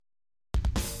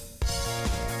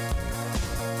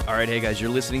All right, hey guys, you're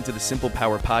listening to the Simple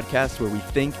Power Podcast, where we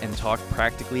think and talk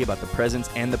practically about the presence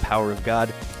and the power of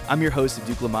God. I'm your host,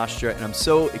 Duke Lamastra, and I'm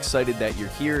so excited that you're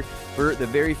here for the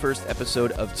very first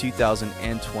episode of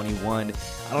 2021.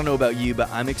 I don't know about you, but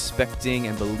I'm expecting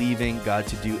and believing God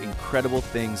to do incredible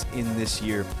things in this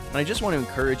year. And I just want to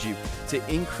encourage you to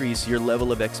increase your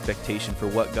level of expectation for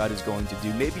what God is going to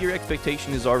do. Maybe your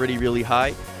expectation is already really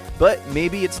high, but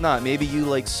maybe it's not. Maybe you,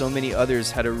 like so many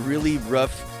others, had a really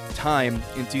rough time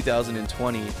in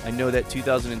 2020. I know that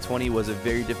 2020 was a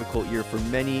very difficult year for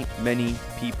many, many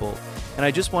people. And I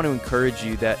just want to encourage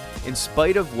you that in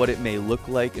spite of what it may look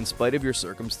like, in spite of your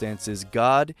circumstances,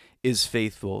 God is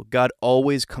faithful. God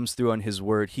always comes through on His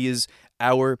word. He is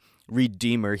our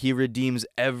Redeemer. He redeems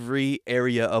every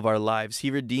area of our lives.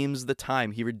 He redeems the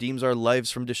time. He redeems our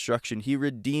lives from destruction. He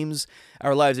redeems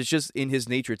our lives. It's just in His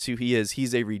nature. It's who He is.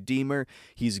 He's a Redeemer.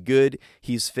 He's good.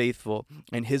 He's faithful.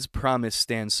 And His promise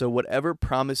stands. So whatever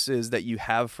promises that you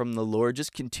have from the Lord,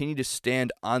 just continue to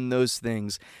stand on those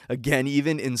things. Again,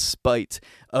 even in spite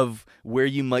of where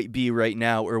you might be right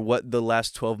now or what the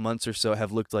last 12 months or so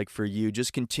have looked like for you,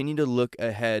 just continue to look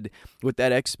ahead with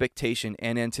that expectation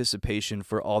and anticipation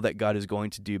for all that God is going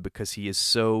to do, because He is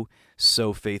so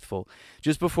faithful.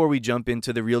 Just before we jump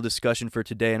into the real discussion for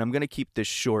today, and I'm going to keep this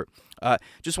short,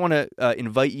 just want to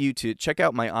invite you to check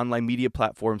out my online media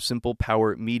platform, Simple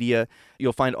Power Media.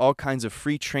 You'll find all kinds of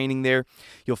free training there.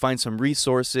 You'll find some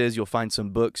resources. You'll find some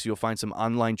books. You'll find some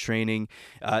online training,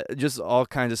 just all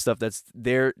kinds of stuff that's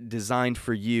there designed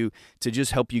for you to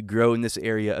just help you grow in this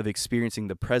area of experiencing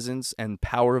the presence and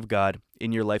power of God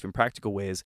in your life in practical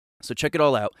ways. So check it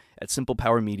all out at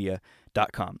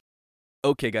simplepowermedia.com.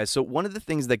 Okay, guys, so one of the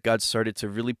things that God started to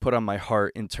really put on my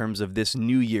heart in terms of this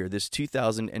new year, this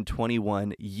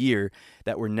 2021 year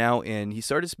that we're now in, He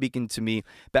started speaking to me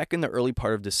back in the early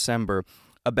part of December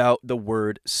about the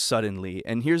word suddenly.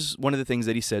 And here's one of the things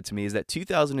that He said to me is that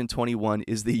 2021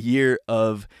 is the year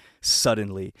of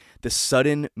suddenly, the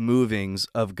sudden movings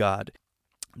of God.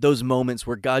 Those moments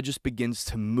where God just begins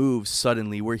to move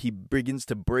suddenly, where He begins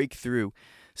to break through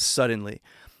suddenly.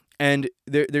 And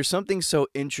there's something so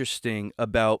interesting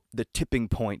about the tipping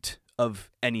point of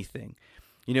anything.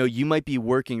 You know, you might be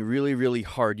working really, really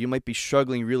hard. You might be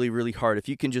struggling really, really hard. If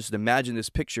you can just imagine this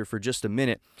picture for just a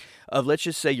minute of, let's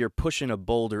just say you're pushing a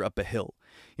boulder up a hill.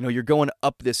 You know, you're going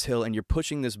up this hill and you're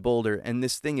pushing this boulder, and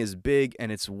this thing is big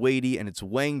and it's weighty and it's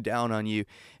weighing down on you,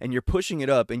 and you're pushing it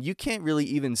up and you can't really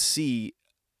even see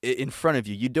in front of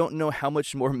you. You don't know how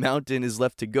much more mountain is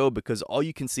left to go, because all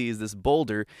you can see is this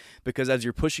boulder, because as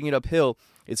you're pushing it uphill,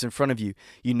 it's in front of you.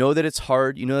 You know that it's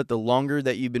hard. You know that the longer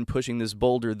that you've been pushing this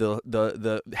boulder,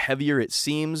 the heavier it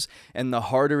seems, and the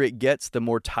harder it gets, the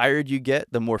more tired you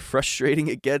get, the more frustrating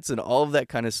it gets, and all of that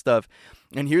kind of stuff.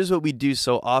 And here's what we do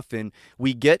so often.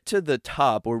 We get to the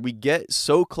top, or we get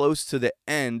so close to the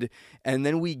end, and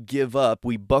then we give up.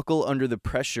 We buckle under the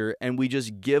pressure, and we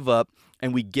just give up,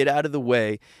 and we get out of the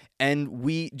way, and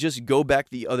we just go back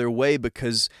the other way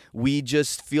because we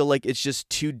just feel like it's just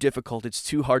too difficult. It's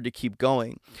too hard to keep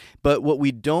going. But what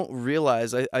we don't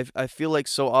realize, I feel like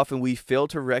so often we fail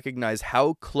to recognize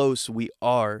how close we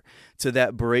are to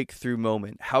that breakthrough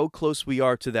moment, how close we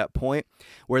are to that point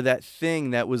where that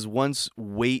thing that was once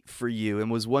weight for you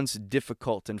and was once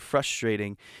difficult and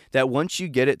frustrating, that once you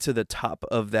get it to the top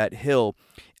of that hill,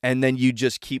 and then you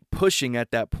just keep pushing at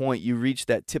that point, you reach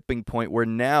that tipping point where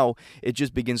now it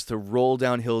just begins to roll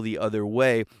downhill the other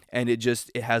way, and it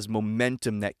has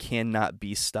momentum that cannot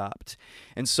be stopped.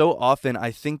 And so often I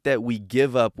think that we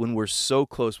give up when we're so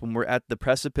close, when we're at the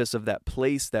precipice of that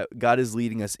place that God is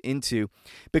leading us into,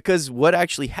 because what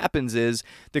actually happens is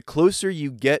the closer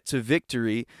you get to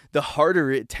victory, the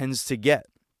harder it tends to get.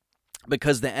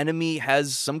 Because the enemy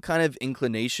has some kind of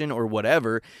inclination or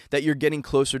whatever that you're getting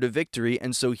closer to victory,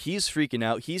 and so he's freaking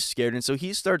out, he's scared, and so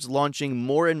he starts launching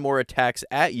more and more attacks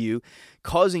at you,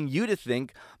 causing you to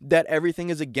think that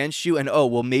everything is against you, and oh,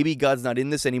 well, maybe God's not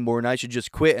in this anymore, and I should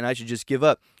just quit, and I should just give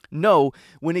up. No,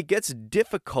 when it gets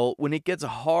difficult, when it gets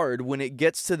hard, when it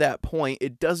gets to that point,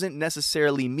 it doesn't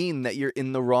necessarily mean that you're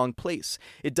in the wrong place.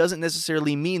 It doesn't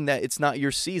necessarily mean that it's not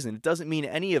your season. It doesn't mean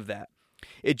any of that.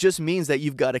 It just means that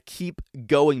you've got to keep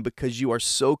going because you are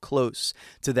so close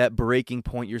to that breaking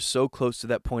point. You're so close to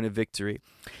that point of victory.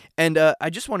 And I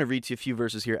just want to read to you a few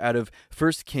verses here out of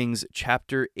 1 Kings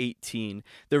chapter 18.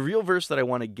 The real verse that I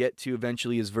want to get to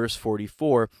eventually is verse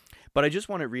 44. But I just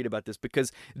want to read about this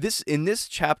because in this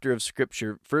chapter of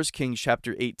Scripture, 1 Kings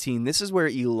chapter 18, this is where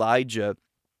Elijah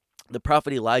the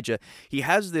prophet Elijah, he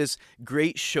has this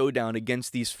great showdown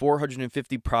against these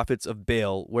 450 prophets of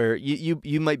Baal, where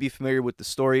you might be familiar with the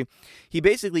story. He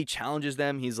basically challenges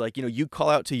them. He's like, you call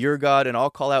out to your God and I'll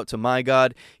call out to my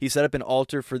God. They set up an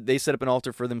altar for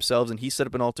themselves, and he set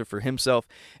up an altar for himself.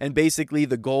 And basically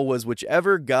the goal was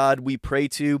whichever God we pray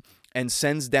to and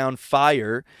sends down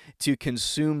fire to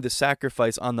consume the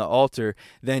sacrifice on the altar,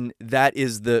 then that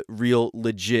is the real,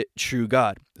 legit, true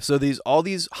God. So all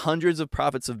these hundreds of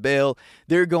prophets of Baal,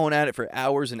 they're going at it for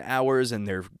hours and hours, and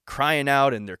they're crying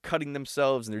out, and they're cutting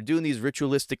themselves, and they're doing these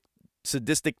ritualistic,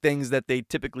 sadistic things that they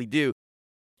typically do.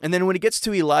 And then when it gets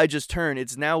to Elijah's turn,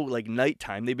 it's now like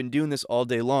nighttime. They've been doing this all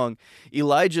day long.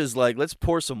 Elijah's like, let's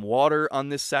pour some water on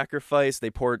this sacrifice. They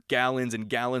pour gallons and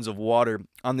gallons of water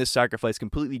on this sacrifice,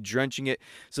 completely drenching it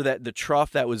so that the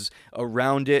trough that was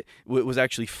around it was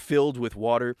actually filled with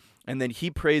water. And then he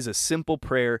prays a simple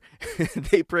prayer.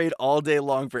 They prayed all day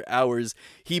long for hours.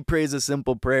 He prays a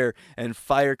simple prayer, and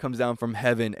fire comes down from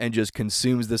heaven and just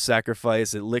consumes the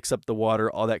sacrifice. It licks up the water,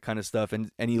 all that kind of stuff.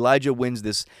 And Elijah wins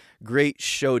this great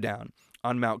showdown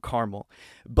on Mount Carmel.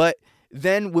 But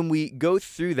then when we go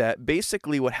through that,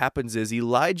 basically what happens is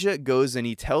Elijah goes and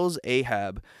he tells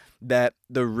Ahab that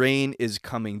the rain is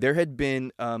coming. There had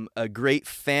been a great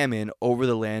famine over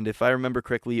the land. If I remember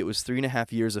correctly, it was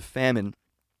 3.5 years of famine.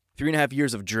 3.5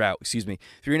 years of drought,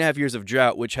 3.5 years of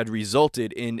drought, which had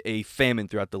resulted in a famine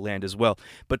throughout the land as well.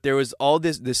 But there was all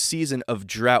this season of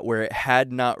drought where it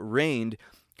had not rained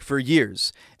for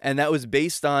years. And that was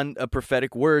based on a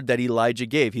prophetic word that Elijah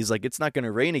gave. He's like, it's not going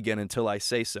to rain again until I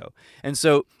say so. And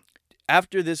so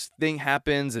after this thing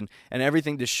happens and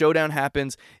everything, the showdown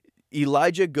happens,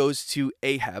 Elijah goes to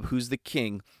Ahab, who's the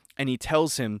king, and he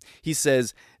tells him, he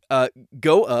says,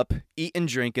 go up, eat and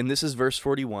drink, and this is verse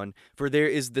 41, for there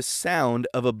is the sound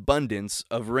of abundance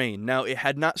of rain. Now, it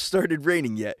had not started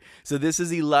raining yet, so this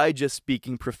is Elijah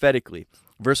speaking prophetically.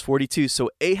 Verse 42, so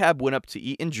Ahab went up to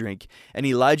eat and drink, and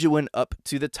Elijah went up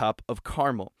to the top of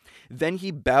Carmel. Then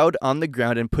he bowed on the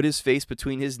ground and put his face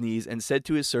between his knees and said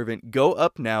to his servant, go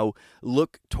up now,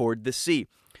 look toward the sea.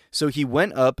 So he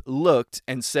went up, looked,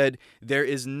 and said, there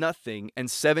is nothing.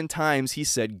 And 7 times he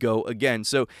said, go again.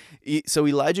 So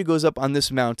Elijah goes up on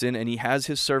this mountain, and he has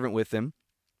his servant with him.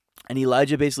 And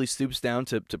Elijah basically stoops down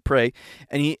to pray,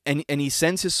 and he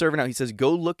sends his servant out. He says,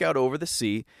 go look out over the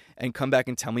sea and come back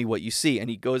and tell me what you see. And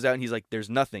he goes out and he's like, there's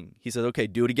nothing. He says, okay,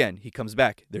 do it again. He comes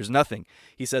back. There's nothing.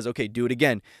 He says, okay, do it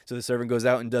again. So the servant goes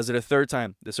out and does it a 3rd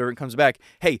time. The servant comes back.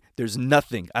 Hey, there's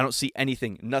nothing. I don't see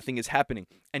anything. Nothing is happening.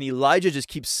 And Elijah just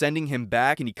keeps sending him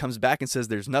back, and he comes back and says,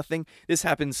 there's nothing. This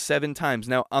happens 7 times.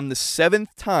 Now, on the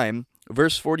 7th time,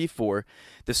 verse 44,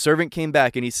 the servant came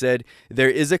back and he said, there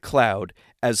is a cloud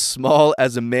as small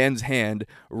as a man's hand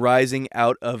rising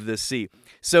out of the sea.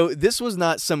 So this was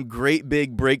not some great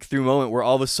big breakthrough moment where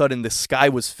all of a sudden the sky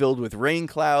was filled with rain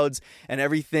clouds and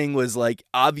everything was like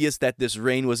obvious that this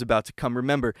rain was about to come.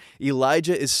 Remember,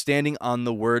 Elijah is standing on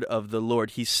the word of the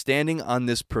Lord. He's standing on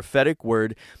this prophetic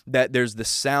word that there's the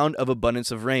sound of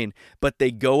abundance of rain. But they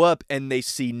go up and they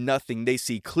see nothing. They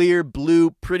see clear,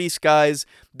 blue, pretty skies.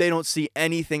 They don't see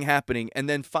anything happening. And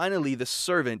then finally the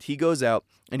servant, he goes out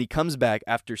and he comes back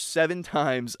after 7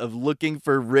 times of looking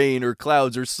for rain or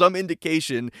clouds or some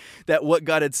indication that what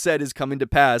God had said is coming to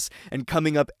pass and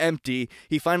coming up empty.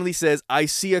 He finally says, I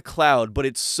see a cloud, but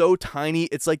it's so tiny,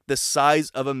 it's like the size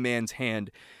of a man's hand.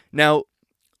 Now,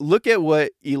 look at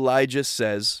what Elijah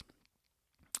says.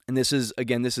 And this is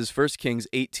 1 Kings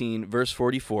 18, verse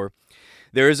 44.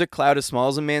 There is a cloud as small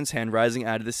as a man's hand rising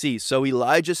out of the sea. So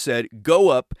Elijah said, go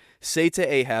up, say to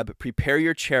Ahab, prepare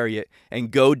your chariot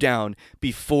and go down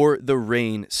before the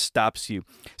rain stops you.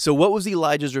 So what was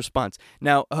Elijah's response?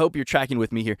 Now, I hope you're tracking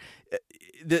with me here.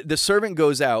 The servant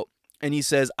goes out and he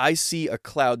says, I see a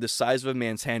cloud the size of a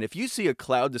man's hand. If you see a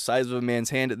cloud the size of a man's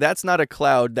hand, that's not a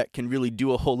cloud that can really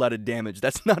do a whole lot of damage.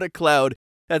 That's not a cloud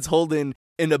that's holding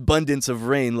an abundance of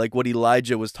rain like what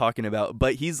Elijah was talking about.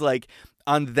 But he's like,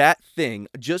 on that thing,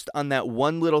 just on that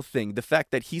one little thing, the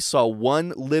fact that he saw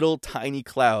one little tiny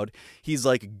cloud, he's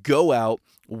like, go out,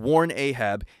 warn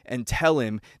Ahab, and tell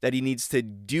him that he needs to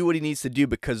do what he needs to do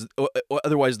because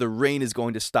otherwise the rain is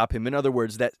going to stop him. In other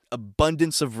words, that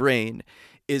abundance of rain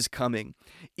is coming.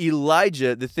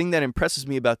 Elijah, the thing that impresses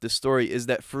me about this story is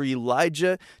that for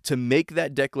Elijah to make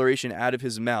that declaration out of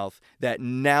his mouth, that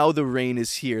now the rain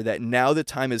is here, that now the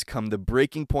time has come, the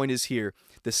breaking point is here,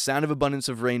 the sound of abundance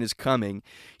of rain is coming.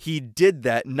 He did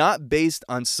that not based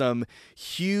on some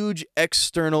huge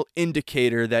external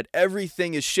indicator that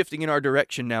everything is shifting in our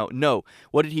direction now. No.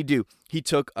 What did he do? He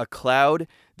took a cloud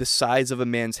the size of a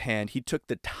man's hand. He took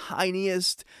the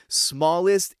tiniest,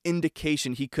 smallest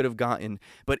indication he could have gotten.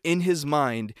 But in his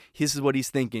mind, this is what he's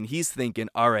thinking. He's thinking,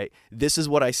 all right, this is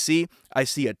what I see. I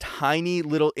see a tiny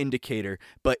little indicator,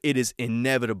 but it is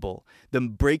inevitable. The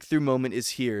breakthrough moment is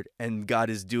here, and God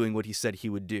is doing what he said he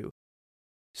would do.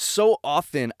 So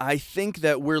often, I think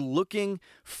that we're looking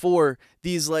for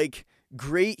these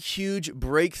great, huge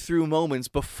breakthrough moments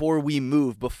before we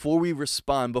move, before we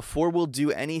respond, before we'll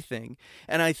do anything.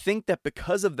 And I think that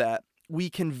because of that, we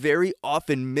can very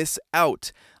often miss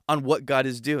out on what God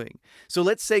is doing. So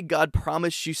let's say God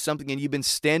promised you something and you've been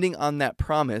standing on that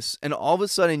promise, and all of a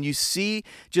sudden you see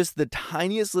just the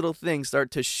tiniest little thing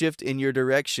start to shift in your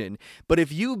direction. But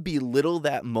if you belittle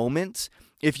that moment,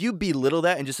 if you belittle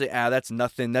that and just say, that's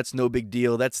nothing, that's no big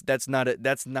deal, that's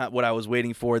not what I was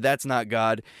waiting for, that's not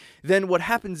God, then what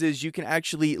happens is you can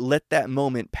actually let that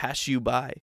moment pass you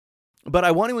by. But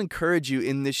I want to encourage you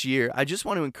in this year, I just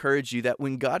want to encourage you that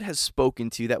when God has spoken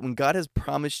to you, that when God has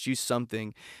promised you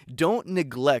something, don't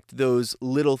neglect those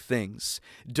little things.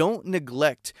 Don't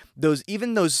neglect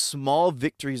even those small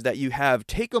victories that you have.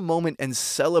 Take a moment and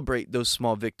celebrate those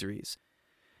small victories.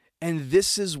 And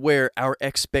this is where our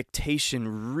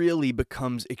expectation really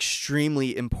becomes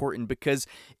extremely important, because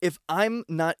if I'm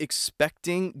not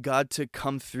expecting God to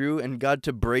come through and God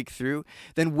to break through,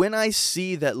 then when I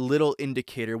see that little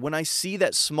indicator, when I see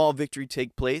that small victory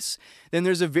take place, then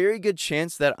there's a very good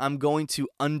chance that I'm going to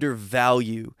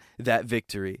undervalue that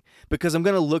victory, because I'm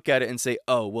going to look at it and say,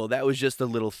 oh, well, that was just a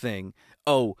little thing.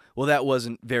 Oh, well, that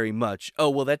wasn't very much. Oh,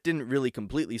 well, that didn't really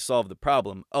completely solve the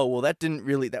problem. Oh, well, that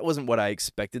wasn't what I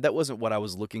expected. That wasn't what I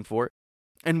was looking for.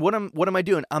 And what am I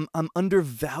doing? I'm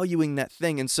undervaluing that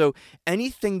thing. And so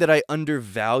anything that I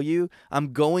undervalue,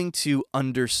 I'm going to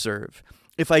underserve.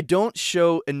 If I don't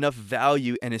show enough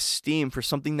value and esteem for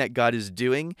something that God is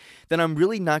doing, then I'm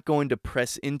really not going to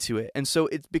press into it. And so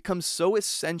it becomes so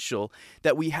essential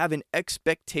that we have an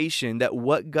expectation that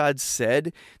what God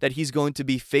said, that he's going to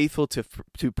be faithful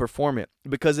to perform it.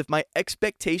 Because if my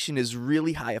expectation is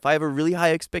really high, if I have a really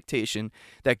high expectation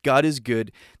that God is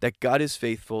good, that God is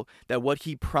faithful, that what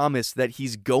he promised, that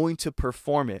he's going to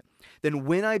perform it, then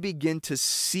when I begin to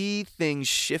see things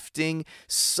shifting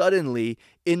suddenly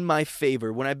in my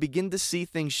favor, when I begin to see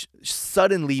things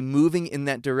suddenly moving in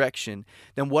that direction,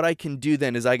 then what I can do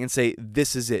then is I can say,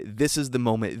 this is it. This is the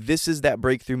moment. This is that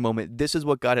breakthrough moment. This is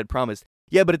what God had promised.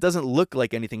 Yeah, but it doesn't look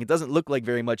like anything. It doesn't look like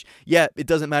very much. Yeah, it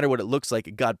doesn't matter what it looks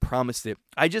like. God promised it.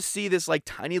 I just see this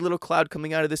tiny little cloud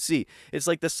coming out of the sea. It's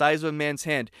like the size of a man's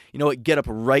hand. You know what? Get up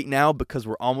right now, because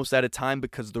we're almost out of time,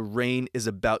 because the rain is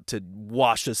about to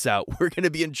wash us out. We're going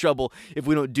to be in trouble if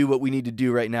we don't do what we need to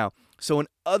do right now. So in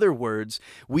other words,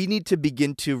 we need to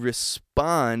begin to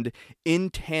respond in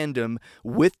tandem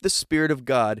with the Spirit of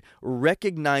God,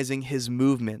 recognizing his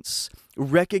movements,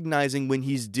 recognizing when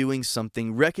he's doing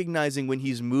something, recognizing when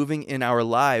he's moving in our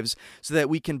lives, so that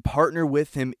we can partner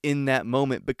with him in that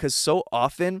moment. Because so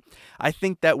often, I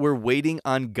think that we're waiting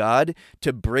on God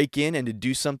to break in and to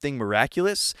do something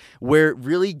miraculous, where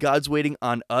really God's waiting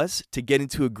on us to get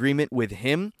into agreement with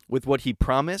him, with what he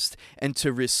promised, and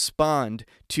to respond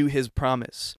to his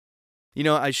promise. You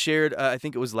know, I shared, I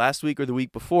think it was last week or the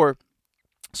week before,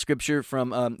 scripture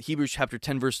from Hebrews chapter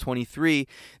 10, verse 23,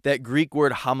 that Greek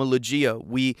word homologio.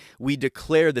 We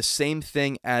declare the same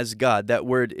thing as God. That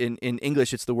word in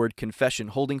English, it's the word confession,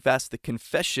 holding fast the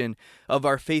confession of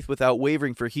our faith without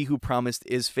wavering, for he who promised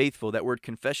is faithful. That word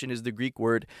confession is the Greek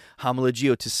word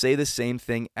homologio, to say the same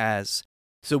thing as.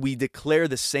 So we declare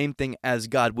the same thing as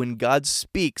God. When God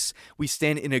speaks, we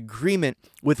stand in agreement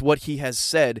with what he has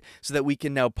said, so that we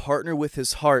can now partner with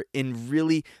his heart in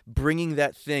really bringing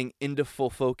that thing into full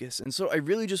focus. And so I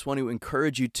really just want to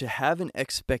encourage you to have an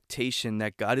expectation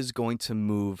that God is going to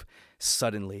move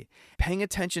suddenly. Paying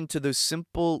attention to those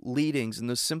simple leadings and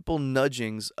those simple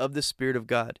nudgings of the Spirit of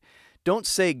God. Don't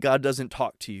say God doesn't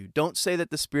talk to you. Don't say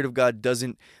that the Spirit of God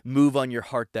doesn't move on your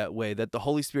heart that way, that the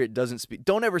Holy Spirit doesn't speak.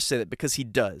 Don't ever say that, because he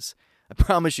does. I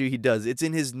promise you he does. It's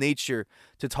in his nature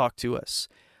to talk to us.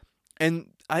 And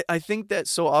I think that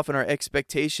so often our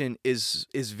expectation is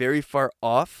very far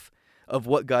off of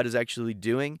what God is actually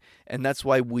doing, and that's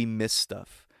why we miss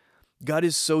stuff. God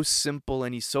is so simple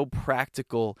and he's so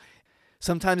practical.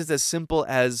 Sometimes it's as simple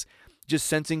as just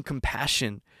sensing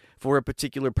compassion for a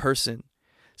particular person.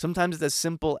 Sometimes it's as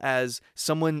simple as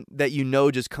someone that you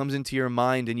know just comes into your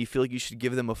mind and you feel like you should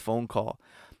give them a phone call.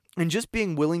 And just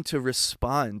being willing to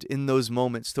respond in those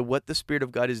moments to what the Spirit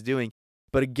of God is doing.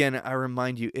 But again, I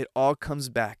remind you, it all comes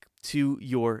back to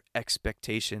your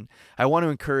expectation. I want to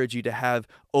encourage you to have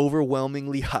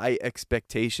overwhelmingly high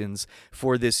expectations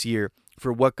for this year,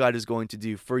 for what God is going to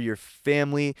do for your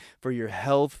family, for your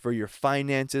health, for your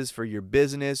finances, for your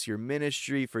business, your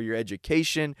ministry, for your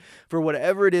education, for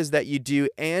whatever it is that you do,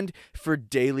 and for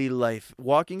daily life.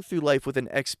 Walking through life with an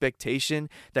expectation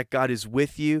that God is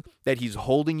with you, that He's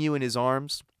holding you in His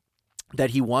arms,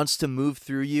 that He wants to move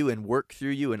through you and work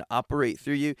through you and operate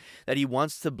through you, that He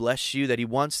wants to bless you, that He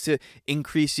wants to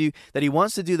increase you, that He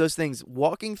wants to do those things.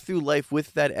 Walking through life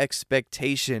with that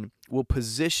expectation will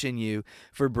position you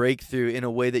for breakthrough in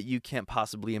a way that you can't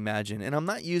possibly imagine. And I'm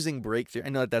not using breakthrough. I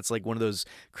know that that's like one of those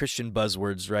Christian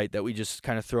buzzwords, right, that we just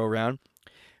kind of throw around.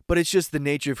 But it's just the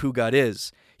nature of who God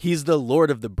is. He's the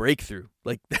Lord of the breakthrough.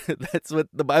 Like, that's what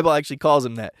the Bible actually calls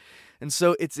Him that. And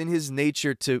so it's in His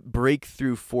nature to break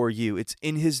through for you. It's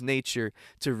in His nature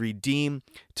to redeem,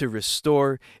 to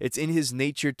restore. It's in His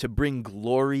nature to bring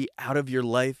glory out of your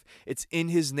life. It's in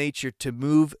His nature to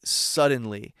move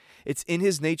suddenly. It's in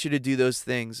His nature to do those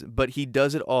things, but He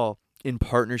does it all in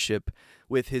partnership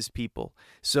with His people.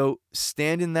 So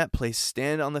stand in that place,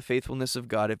 stand on the faithfulness of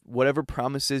God. If whatever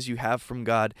promises you have from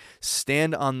God,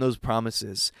 stand on those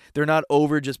promises. They're not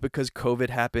over just because COVID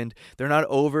happened. They're not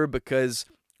over because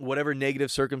whatever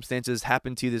negative circumstances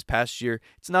happened to you this past year.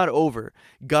 It's not over.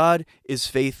 God is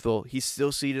faithful. He's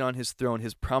still seated on His throne.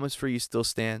 His promise for you still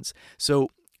stands.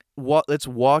 So let's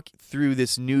walk through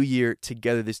this new year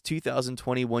together, this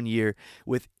 2021 year,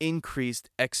 with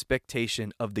increased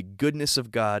expectation of the goodness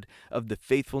of God, of the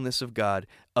faithfulness of God,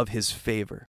 of His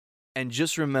favor. And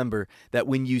just remember that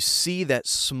when you see that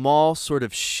small sort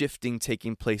of shifting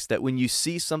taking place, that when you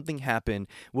see something happen,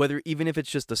 whether even if it's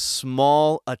just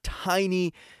a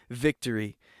tiny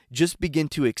victory, just begin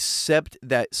to accept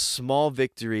that small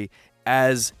victory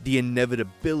as the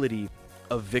inevitability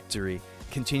of victory.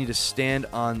 Continue to stand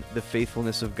on the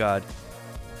faithfulness of God.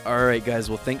 All right, guys.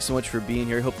 Well, thanks so much for being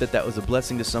here. I hope that was a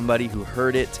blessing to somebody who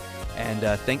heard it. And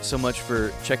thanks so much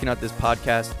for checking out this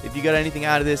podcast. If you got anything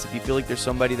out of this, if you feel like there's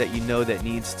somebody that you know that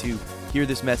needs to hear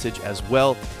this message as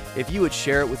well, if you would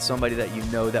share it with somebody that you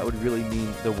know, that would really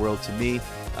mean the world to me.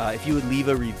 If you would leave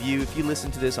a review, if you listen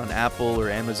to this on Apple or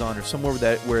Amazon or somewhere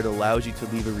where it allows you to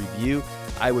leave a review,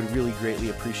 I would really greatly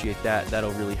appreciate that.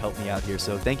 That'll really help me out here.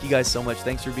 So thank you guys so much.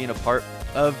 Thanks for being a part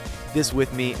of this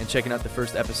with me and checking out the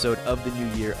first episode of the new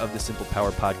year of the Simple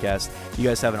Power Podcast. You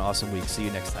guys have an awesome week. See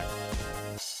you next time.